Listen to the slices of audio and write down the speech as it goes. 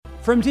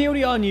From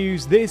TLDR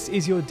News, this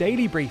is your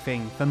daily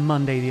briefing for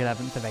Monday the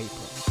 11th of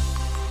April.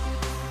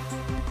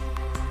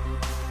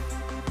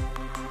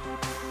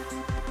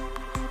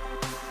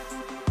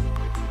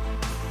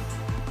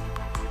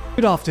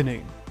 Good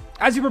afternoon.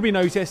 As you probably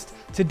noticed,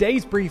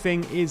 today's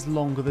briefing is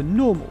longer than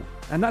normal,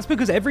 and that's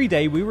because every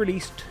day we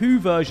release two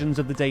versions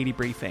of the daily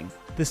briefing.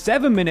 The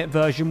 7-minute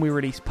version we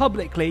release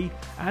publicly,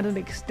 and an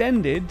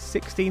extended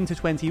 16 to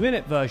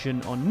 20-minute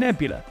version on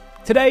Nebula.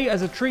 Today,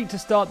 as a treat to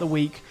start the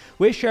week,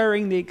 we're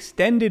sharing the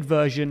extended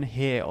version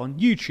here on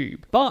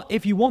YouTube. But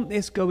if you want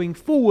this going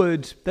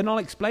forward, then I'll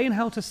explain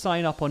how to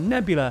sign up on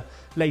Nebula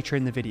later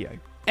in the video.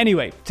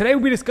 Anyway, today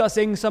we'll be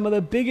discussing some of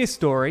the biggest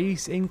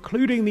stories,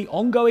 including the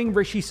ongoing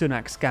Rishi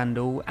Sunak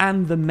scandal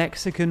and the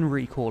Mexican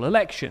recall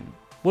election.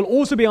 We'll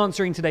also be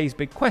answering today's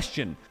big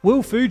question: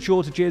 will food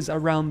shortages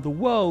around the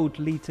world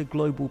lead to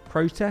global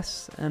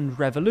protests and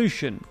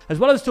revolution? As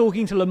well as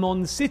talking to Le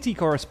Monde City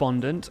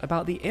correspondent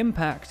about the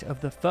impact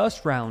of the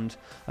first round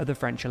of the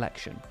French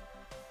election.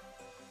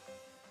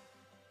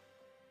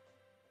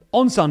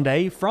 On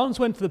Sunday, France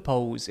went to the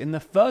polls in the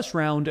first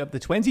round of the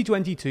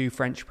 2022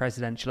 French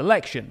presidential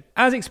election.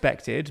 As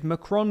expected,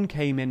 Macron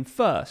came in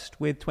first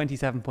with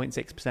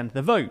 27.6% of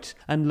the vote,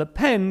 and Le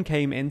Pen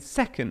came in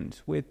second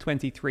with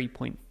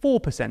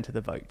 23.4% of the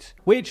vote,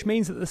 which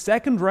means that the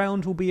second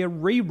round will be a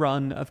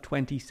rerun of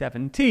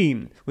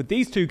 2017, with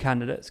these two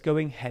candidates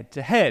going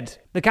head-to-head.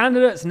 The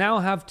candidates now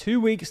have 2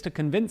 weeks to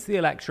convince the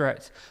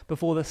electorate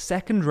before the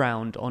second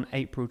round on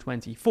April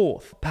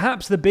 24th.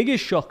 Perhaps the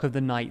biggest shock of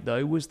the night,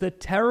 though, was the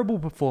terrible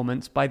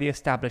performance by the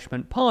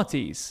establishment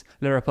parties,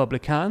 Les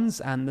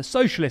Républicains and the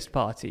Socialist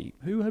Party,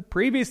 who had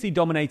previously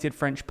dominated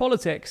French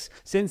politics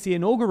since the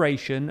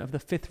inauguration of the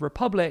Fifth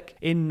Republic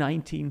in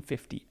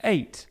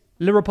 1958.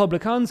 Les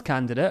Républicains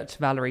candidate,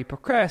 Valérie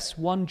Pécresse,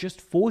 won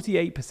just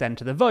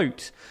 48% of the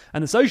vote,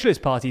 and the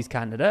Socialist Party's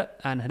candidate,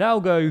 Anne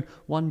Hidalgo,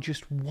 won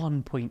just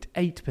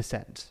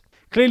 1.8%.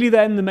 Clearly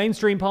then, the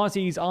mainstream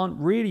parties aren't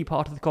really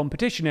part of the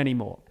competition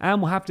anymore,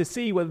 and we'll have to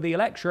see whether the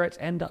electorate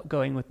end up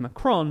going with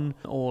Macron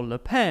or Le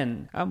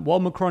Pen. And while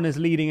Macron is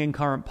leading in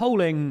current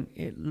polling,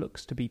 it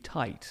looks to be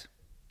tight.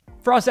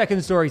 For our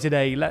second story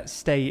today, let's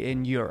stay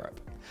in Europe.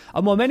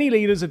 And while many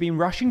leaders have been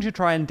rushing to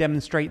try and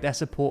demonstrate their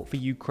support for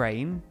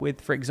Ukraine, with,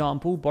 for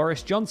example,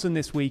 Boris Johnson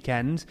this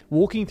weekend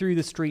walking through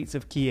the streets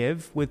of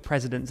Kiev with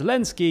President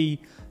Zelensky,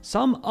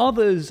 some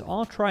others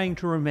are trying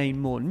to remain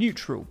more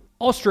neutral.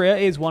 Austria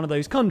is one of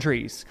those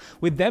countries,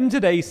 with them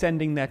today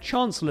sending their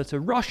chancellor to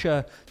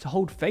Russia to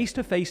hold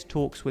face-to-face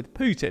talks with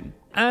Putin.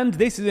 And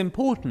this is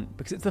important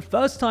because it's the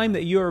first time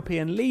that a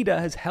European leader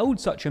has held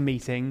such a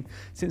meeting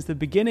since the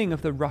beginning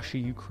of the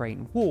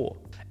Russia-Ukraine war.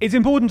 It's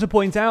important to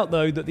point out,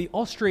 though, that the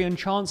Austrian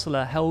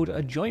chancellor held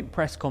a joint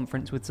press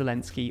conference with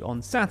Zelensky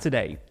on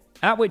Saturday,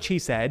 at which he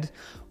said,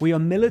 "We are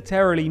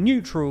militarily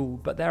neutral,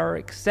 but there are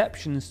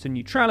exceptions to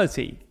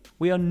neutrality.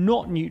 We are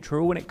not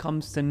neutral when it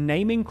comes to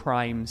naming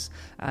crimes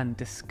and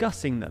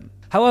discussing them."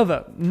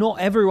 However, not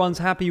everyone's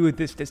happy with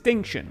this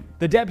distinction.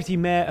 The deputy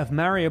mayor of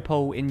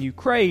Mariupol in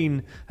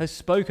Ukraine has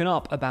spoken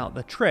up about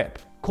the trip,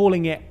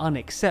 calling it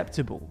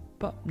unacceptable.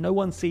 But no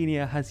one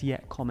senior has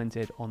yet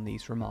commented on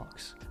these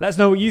remarks. Let's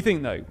know what you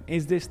think though.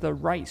 Is this the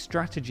right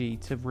strategy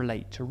to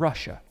relate to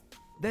Russia?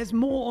 There's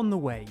more on the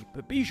way,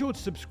 but be sure to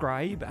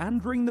subscribe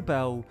and ring the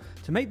bell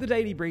to make the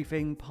daily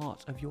briefing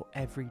part of your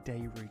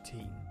everyday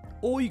routine.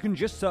 Or you can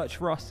just search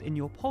for us in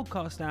your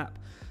podcast app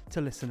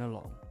to listen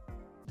along.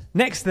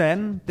 Next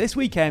then, this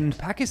weekend,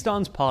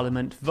 Pakistan's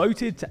parliament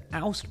voted to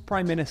oust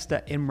Prime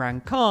Minister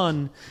Imran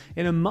Khan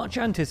in a much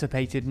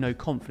anticipated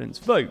no-confidence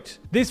vote.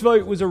 This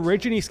vote was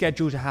originally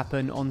scheduled to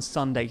happen on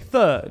Sunday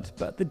 3rd,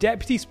 but the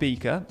deputy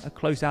speaker, a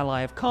close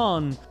ally of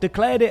Khan,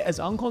 declared it as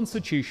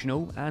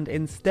unconstitutional and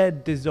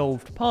instead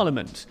dissolved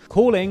parliament,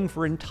 calling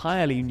for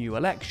entirely new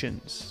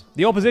elections.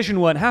 The opposition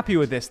weren't happy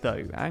with this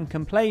though, and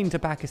complained to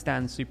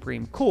Pakistan's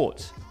Supreme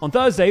Court. On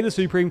Thursday, the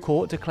Supreme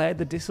Court declared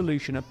the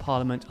dissolution of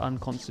Parliament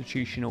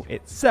unconstitutional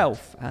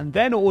itself, and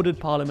then ordered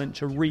Parliament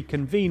to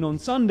reconvene on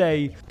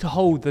Sunday to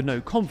hold the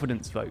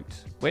no-confidence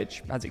vote,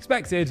 which, as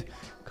expected,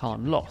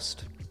 Khan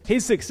lost.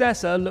 His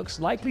successor looks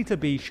likely to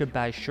be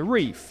Shehbaz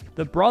Sharif,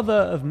 the brother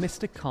of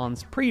Mr.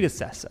 Khan's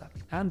predecessor,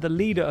 and the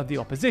leader of the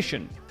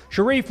opposition.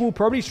 Sharif will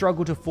probably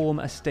struggle to form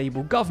a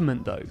stable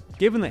government though,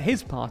 given that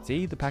his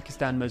party, the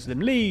Pakistan Muslim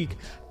League,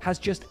 has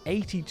just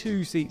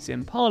 82 seats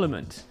in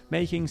parliament,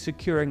 making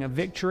securing a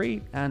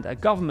victory and a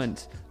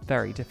government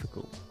very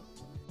difficult.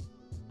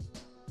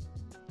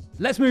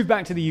 Let's move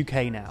back to the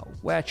UK now,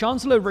 where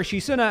Chancellor Rishi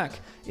Sunak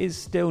is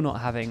still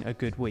not having a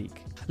good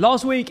week.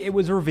 Last week, it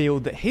was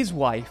revealed that his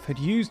wife had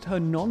used her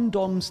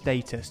non-dom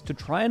status to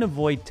try and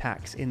avoid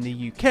tax in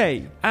the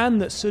UK,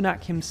 and that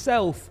Sunak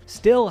himself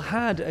still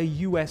had a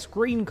US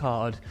green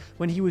card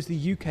when he was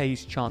the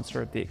UK's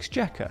Chancellor of the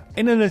Exchequer.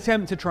 In an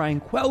attempt to try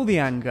and quell the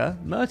anger,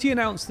 Murty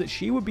announced that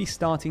she would be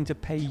starting to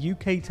pay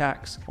UK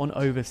tax on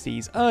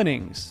overseas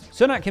earnings.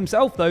 Sunak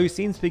himself, though,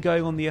 seems to be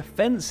going on the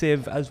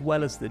offensive as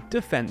well as the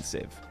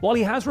defensive. While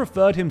he has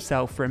referred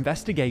himself for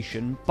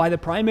investigation by the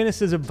Prime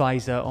Minister's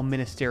advisor on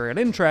ministerial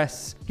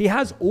interests, He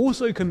has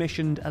also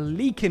commissioned a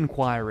leak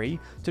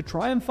inquiry to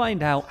try and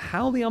find out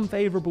how the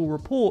unfavourable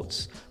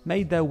reports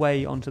made their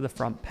way onto the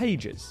front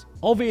pages.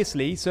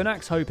 Obviously,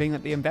 Sunak's hoping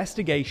that the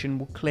investigation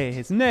will clear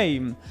his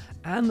name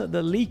and that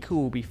the leaker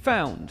will be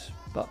found.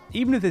 But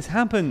even if this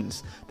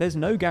happens, there's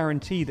no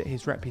guarantee that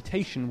his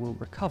reputation will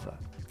recover.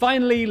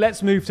 Finally,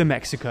 let's move to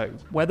Mexico,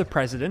 where the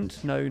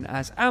president, known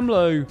as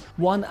AMLO,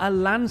 won a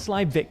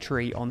landslide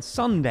victory on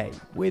Sunday,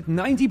 with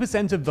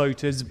 90% of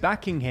voters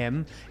backing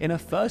him in a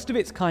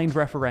first-of-its-kind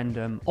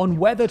referendum on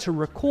whether to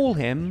recall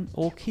him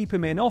or keep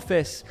him in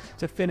office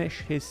to finish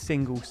his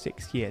single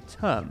 6-year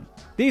term.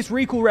 This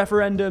recall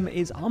referendum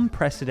is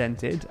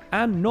unprecedented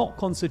and not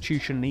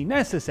constitutionally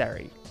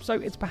necessary, so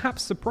it's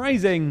perhaps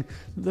surprising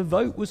that the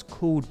vote was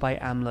called by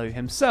AMLO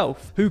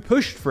himself, who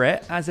pushed for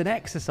it as an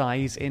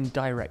exercise in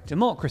direct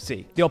democracy.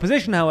 The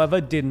opposition, however,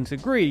 didn't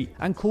agree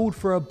and called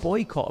for a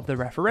boycott of the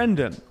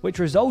referendum, which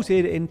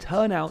resulted in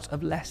turnout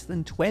of less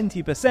than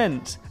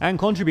 20% and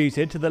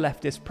contributed to the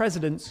leftist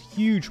president's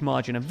huge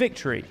margin of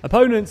victory.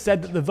 Opponents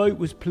said that the vote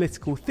was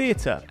political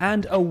theatre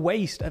and a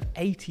waste of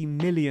 $80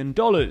 million,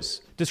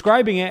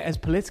 describing it as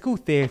political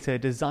theatre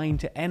designed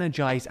to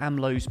energise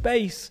AMLO's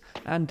base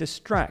and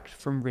distract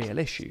from real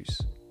issues.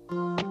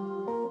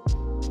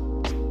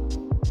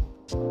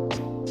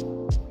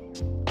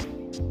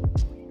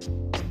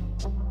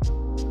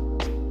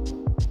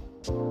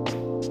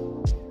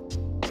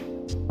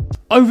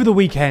 Over the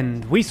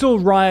weekend, we saw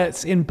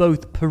riots in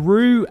both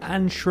Peru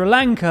and Sri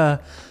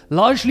Lanka,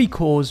 largely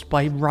caused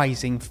by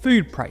rising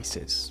food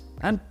prices.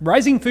 And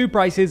rising food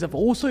prices have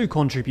also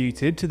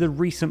contributed to the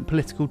recent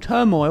political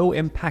turmoil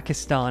in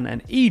Pakistan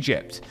and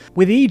Egypt,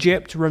 with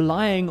Egypt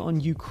relying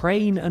on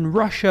Ukraine and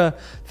Russia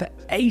for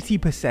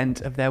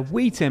 80% of their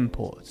wheat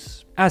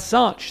imports. As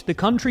such, the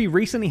country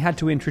recently had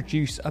to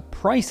introduce a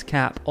price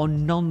cap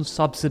on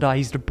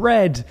non-subsidized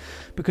bread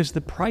because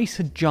the price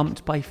had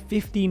jumped by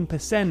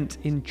 15%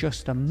 in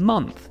just a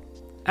month.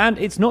 And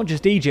it's not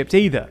just Egypt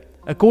either.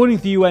 According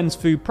to the UN's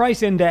Food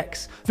Price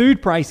Index,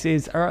 food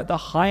prices are at the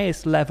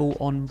highest level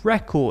on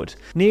record,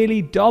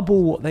 nearly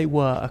double what they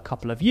were a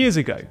couple of years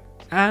ago.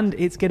 And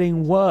it's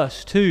getting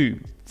worse too.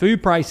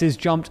 Food prices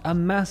jumped a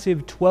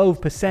massive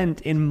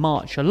 12% in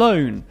March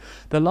alone,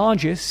 the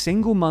largest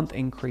single-month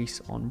increase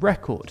on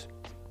record.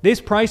 This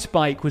price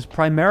spike was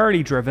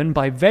primarily driven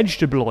by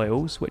vegetable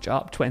oils, which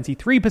are up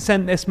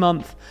 23% this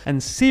month,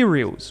 and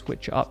cereals,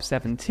 which are up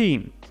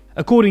 17%.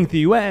 According to the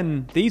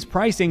UN, these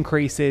price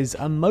increases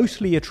are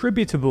mostly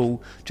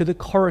attributable to the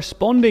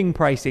corresponding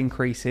price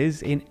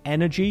increases in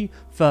energy,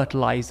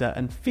 fertilizer,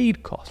 and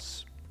feed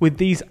costs, with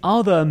these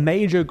other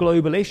major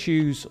global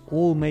issues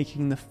all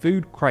making the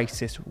food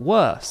crisis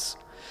worse.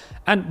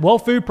 And while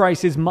food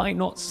prices might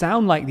not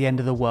sound like the end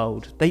of the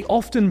world, they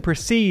often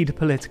precede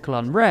political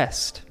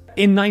unrest.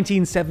 In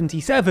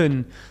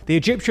 1977, the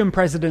Egyptian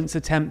president's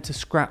attempt to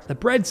scrap the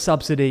bread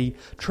subsidy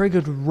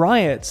triggered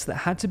riots that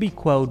had to be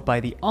quelled by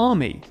the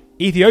army.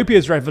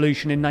 Ethiopia's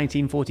revolution in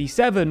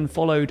 1947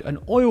 followed an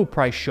oil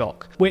price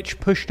shock,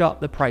 which pushed up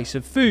the price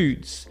of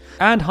foods.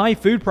 And high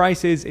food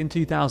prices in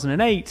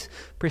 2008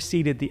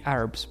 preceded the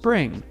Arab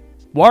Spring.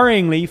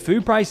 Worryingly,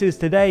 food prices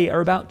today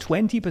are about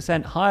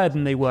 20% higher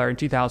than they were in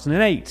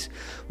 2008,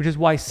 which is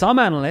why some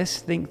analysts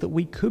think that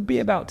we could be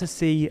about to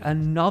see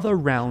another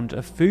round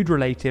of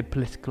food-related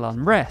political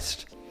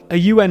unrest. A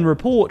UN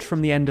report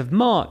from the end of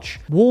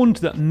March warned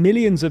that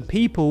millions of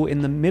people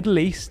in the Middle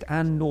East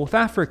and North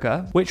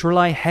Africa, which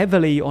rely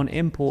heavily on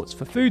imports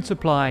for food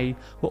supply,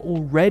 were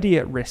already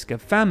at risk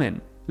of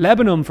famine.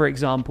 Lebanon, for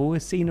example,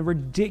 has seen a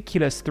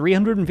ridiculous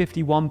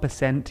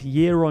 351%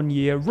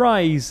 year-on-year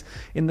rise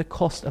in the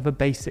cost of a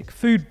basic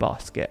food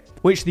basket,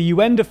 which the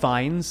UN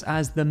defines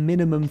as the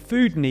minimum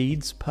food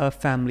needs per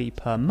family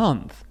per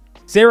month.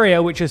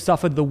 Syria, which has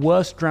suffered the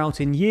worst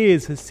drought in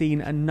years, has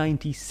seen a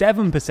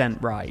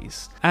 97%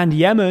 rise, and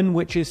Yemen,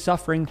 which is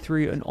suffering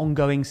through an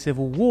ongoing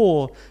civil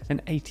war,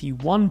 an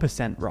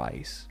 81%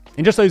 rise.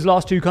 In just those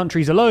last two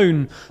countries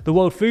alone, the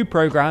World Food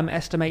Programme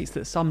estimates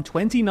that some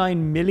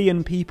 29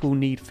 million people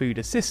need food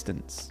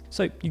assistance.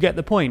 So you get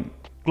the point.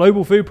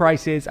 Global food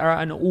prices are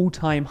at an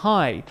all-time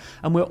high,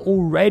 and we're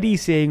already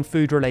seeing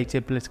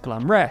food-related political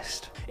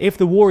unrest. If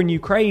the war in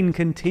Ukraine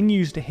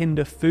continues to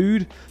hinder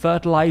food,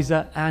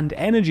 fertilizer, and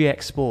energy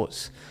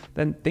exports,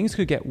 then things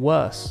could get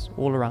worse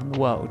all around the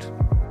world.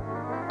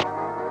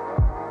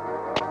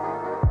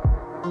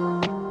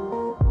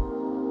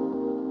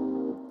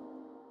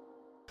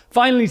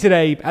 Finally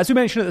today, as we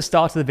mentioned at the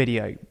start of the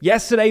video,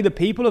 yesterday the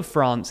people of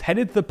France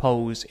headed to the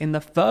polls in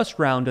the first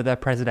round of their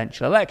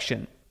presidential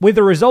election. With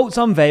the results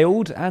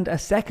unveiled and a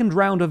second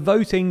round of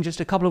voting just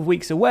a couple of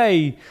weeks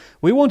away,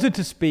 we wanted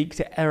to speak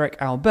to Eric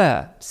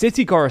Albert,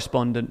 city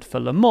correspondent for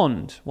Le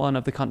Monde, one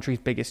of the country's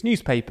biggest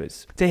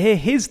newspapers, to hear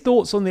his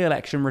thoughts on the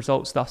election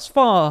results thus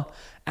far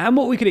and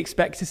what we could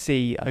expect to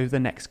see over the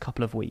next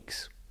couple of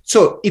weeks.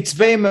 So it's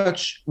very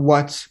much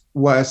what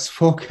was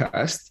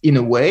forecast in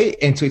a way,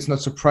 and so it's not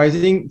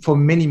surprising. For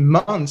many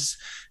months,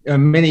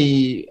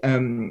 many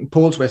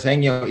polls were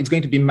saying, it's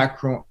going to be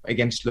Macron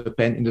against Le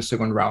Pen in the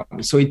second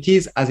round. So it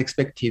is as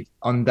expected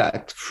on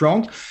that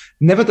front.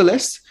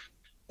 Nevertheless,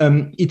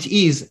 it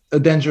is a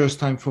dangerous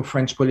time for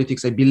French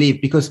politics, I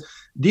believe, because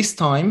this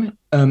time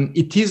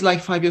it is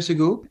like 5 years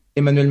ago.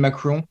 Emmanuel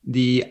Macron,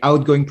 the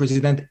outgoing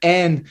president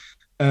and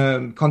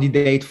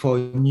candidate for a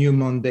new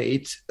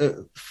mandate,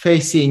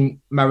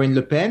 facing Marine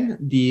Le Pen,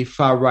 the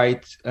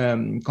far-right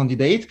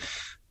candidate.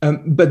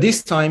 But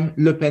this time,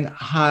 Le Pen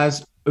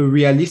has a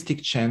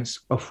realistic chance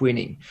of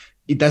winning.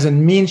 It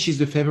doesn't mean she's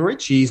the favorite.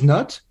 She is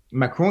not.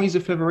 Macron is the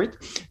favorite.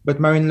 But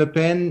Marine Le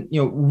Pen,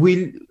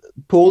 will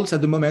polls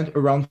at the moment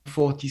around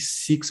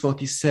 46,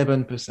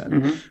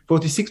 47%.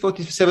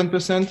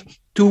 47%,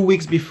 2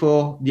 weeks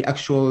before the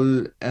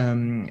actual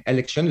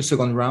election, the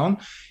second round,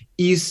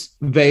 is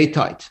very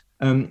tight.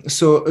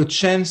 So a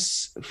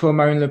chance for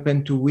Marine Le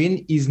Pen to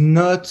win is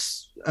not,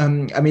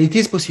 it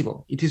is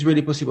possible. It is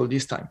really possible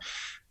this time.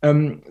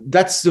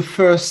 That's the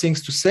first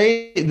things to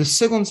say. The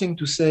second thing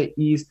to say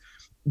is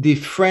the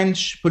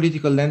French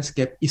political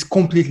landscape is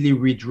completely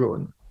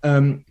redrawn.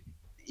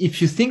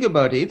 If you think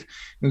about it,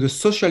 the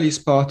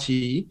Socialist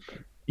Party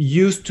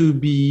used to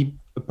be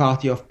a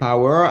party of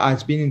power,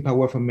 has been in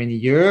power for many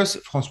years.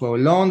 François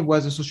Hollande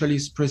was a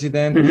socialist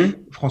president.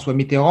 François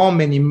Mitterrand,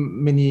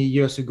 many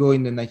years ago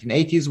in the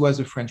 1980s, was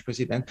a French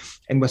president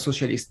and was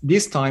socialist.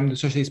 This time, the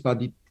Socialist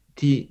Party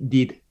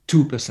did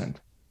 2%.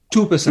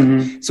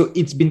 2%. So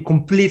it's been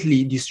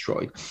completely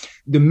destroyed.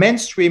 The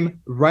mainstream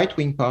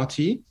right-wing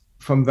party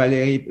from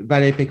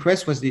Valérie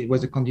Pécresse was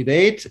the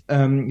candidate.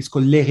 It's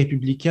called Les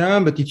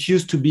Républicains, but it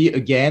used to be,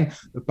 again,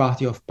 a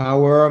party of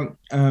power.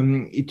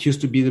 It used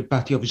to be the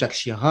party of Jacques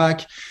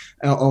Chirac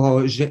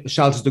or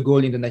Charles de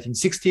Gaulle in the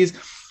 1960s,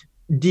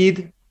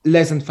 did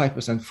less than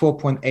 5%,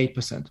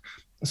 4.8%.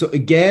 So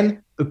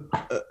again, a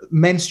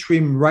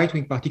mainstream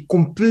right-wing party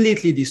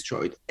completely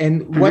destroyed.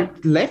 And what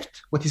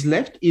is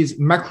left is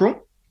Macron.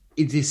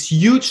 It's this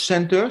huge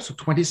center, so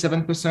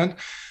 27%,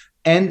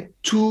 and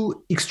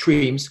two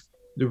extremes,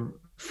 the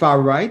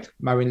far right,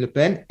 Marine Le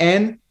Pen,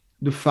 and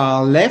the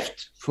far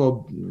left,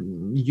 for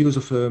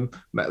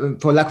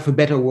lack of a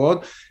better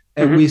word,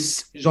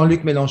 with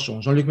Jean-Luc Mélenchon.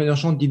 Jean-Luc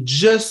Mélenchon did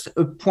just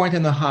 1.5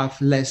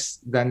 points less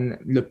than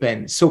Le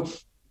Pen. So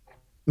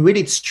really,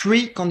 it's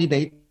three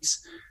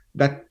candidates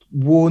that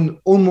won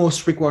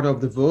almost 3/4 of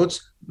the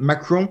votes: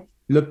 Macron,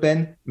 Le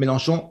Pen,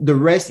 Mélenchon. The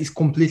rest is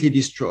completely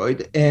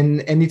destroyed.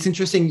 And it's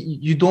interesting,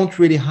 you don't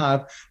really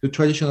have the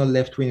traditional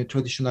left-wing, the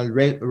traditional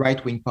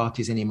right-wing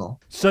parties anymore.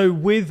 So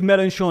with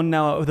Mélenchon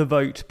now out of the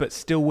vote, but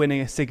still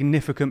winning a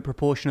significant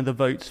proportion of the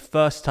votes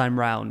first time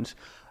round,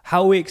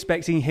 how are we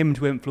expecting him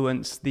to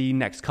influence the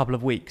next couple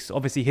of weeks?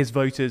 Obviously, his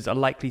voters are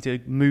likely to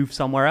move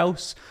somewhere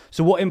else.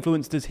 So what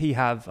influence does he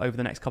have over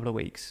the next couple of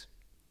weeks?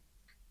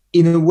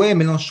 In a way,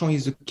 Mélenchon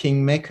is a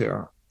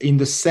kingmaker in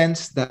the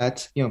sense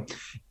that,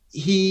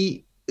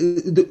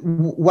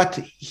 what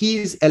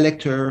his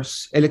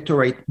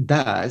electorate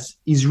does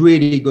is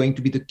really going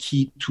to be the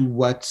key to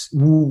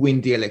who win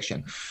the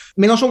election.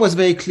 Mélenchon was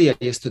very clear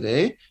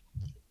yesterday.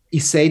 He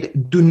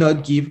said, do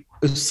not give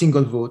a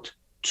single vote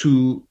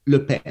to Le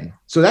Pen.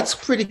 So that's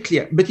pretty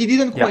clear. But he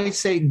didn't quite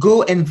say,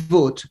 go and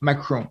vote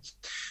Macron,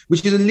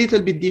 which is a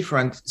little bit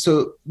different.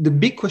 So the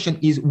big question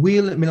is,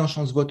 will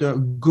Mélenchon's voter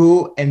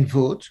go and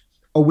vote,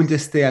 or will they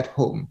stay at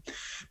home?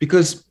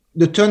 Because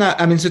the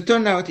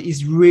turnout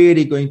is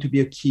really going to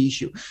be a key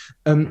issue.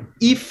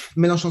 If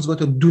Mélenchon's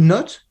voters do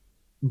not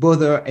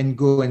bother and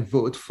go and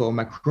vote for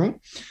Macron,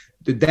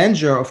 the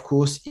danger, of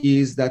course,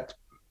 is that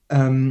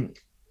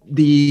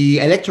the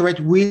electorate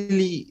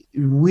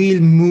will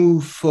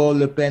move for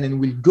Le Pen and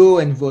will go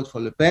and vote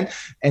for Le Pen,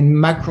 and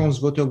Macron's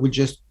voter will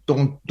just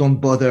don't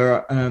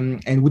bother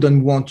and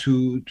wouldn't want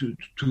to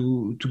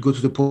go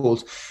to the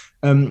polls.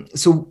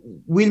 So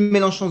will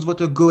Mélenchon's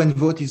voter go and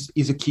vote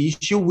is a key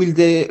issue. Will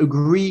they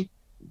agree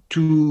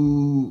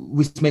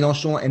with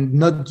Mélenchon and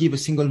not give a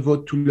single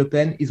vote to Le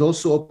Pen is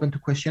also open to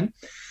question.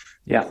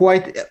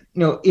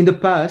 In the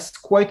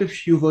past, quite a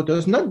few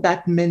voters, not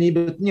that many,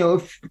 but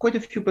quite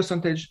a few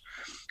percentage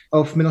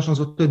of Mélenchon's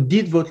voters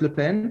did vote Le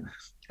Pen.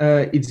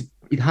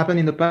 It happened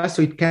in the past,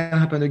 so it can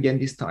happen again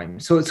this time.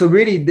 So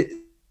really,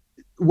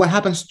 what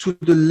happens to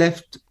the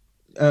left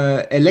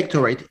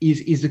electorate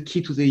is the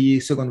key to the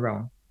second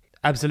round.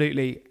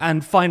 Absolutely.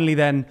 And finally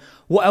then,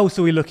 what else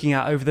are we looking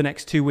at over the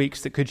next 2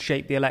 weeks that could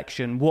shape the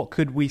election? What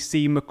could we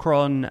see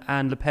Macron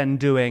and Le Pen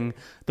doing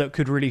that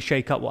could really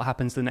shake up what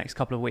happens the next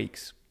couple of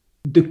weeks?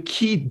 The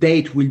key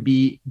date will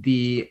be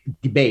the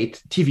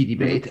TV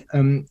debate.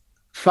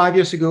 5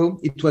 years ago,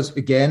 it was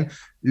again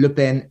Le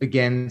Pen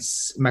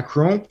against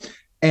Macron.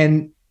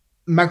 And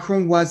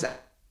Macron was,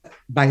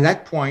 by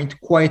that point,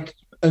 quite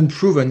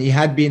unproven. He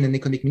had been an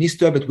economic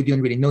minister, but we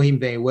didn't really know him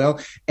very well.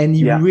 And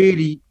he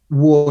really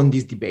won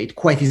this debate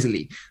quite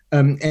easily.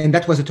 And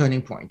that was a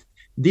turning point.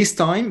 This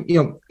time,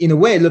 in a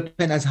way, Le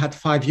Pen has had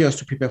 5 years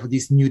to prepare for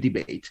this new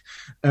debate.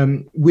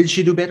 Will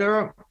she do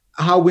better?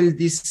 how will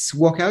this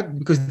work out?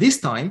 Because this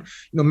time,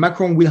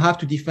 Macron will have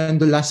to defend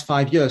the last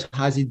 5 years.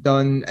 Has it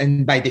done?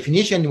 And by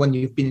definition, when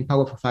you've been in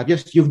power for 5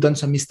 years, you've done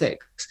some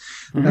mistakes,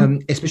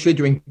 especially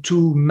during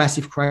two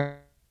massive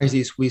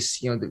crises with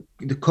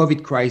the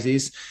COVID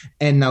crisis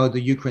and now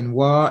the Ukraine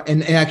war.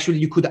 And actually,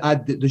 you could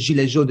add the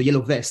Gilets jaunes, the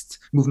yellow vest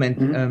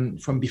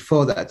movement from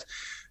before that.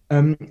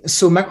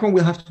 So Macron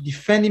will have to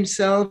defend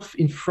himself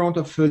in front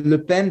of Le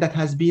Pen that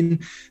has been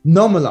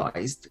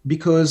normalized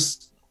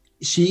because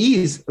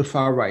she is a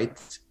far-right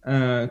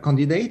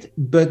candidate,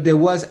 but there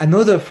was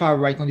another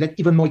far-right candidate,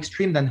 even more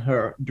extreme than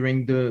her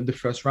during the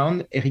first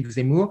round, Eric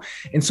Zemmour.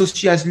 And so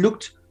she has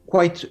looked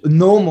quite a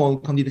normal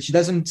candidate. She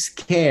doesn't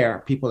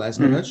scare people as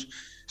much.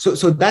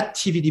 So that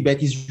TV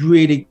debate is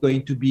really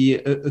going to be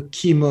a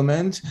key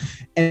moment.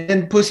 And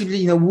then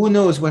possibly, who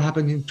knows what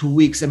happens in 2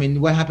 weeks? I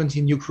mean, what happens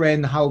in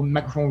Ukraine, how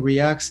Macron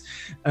reacts.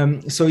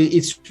 So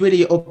it's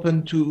really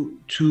open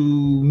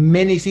to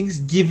many things,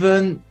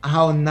 given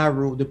how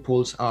narrow the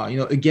polls are.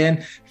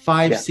 Again,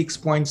 6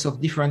 points of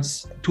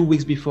difference 2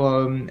 weeks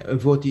before a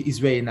vote is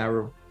very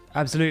narrow.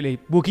 Absolutely.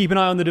 We'll keep an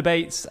eye on the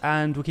debates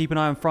and we'll keep an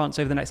eye on France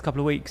over the next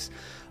couple of weeks.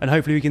 And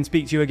hopefully we can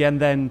speak to you again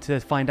then to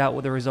find out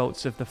what the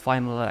results of the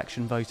final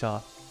election vote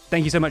are.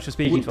 Thank you so much for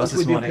speaking to us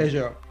this morning. It would be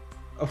a pleasure,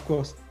 of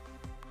course.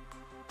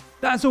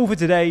 That's all for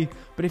today,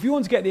 but if you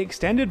want to get the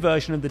extended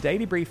version of the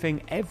daily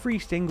briefing every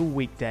single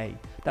weekday,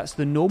 that's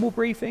the normal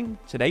briefing,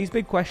 today's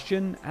big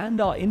question,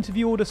 and our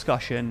interview or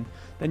discussion,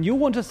 then you'll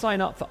want to sign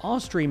up for our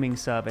streaming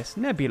service,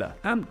 Nebula.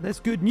 And there's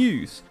good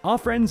news. Our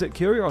friends at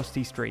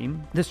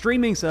CuriosityStream, the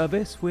streaming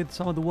service with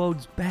some of the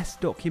world's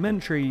best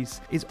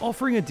documentaries, is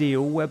offering a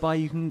deal whereby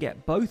you can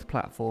get both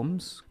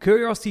platforms,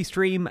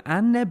 CuriosityStream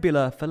and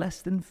Nebula, for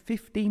less than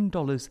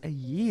 $15 a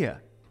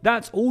year.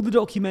 That's all the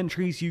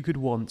documentaries you could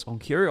want on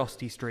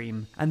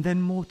CuriosityStream, and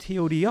then more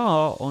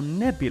TLDR on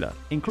Nebula,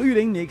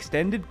 including the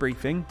extended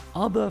briefing,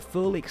 other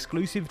full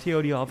exclusive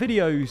TLDR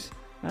videos,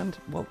 and,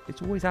 well,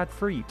 it's always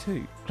ad-free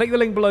too. Click the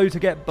link below to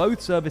get both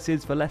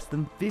services for less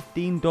than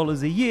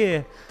 $15 a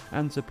year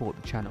and support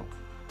the channel.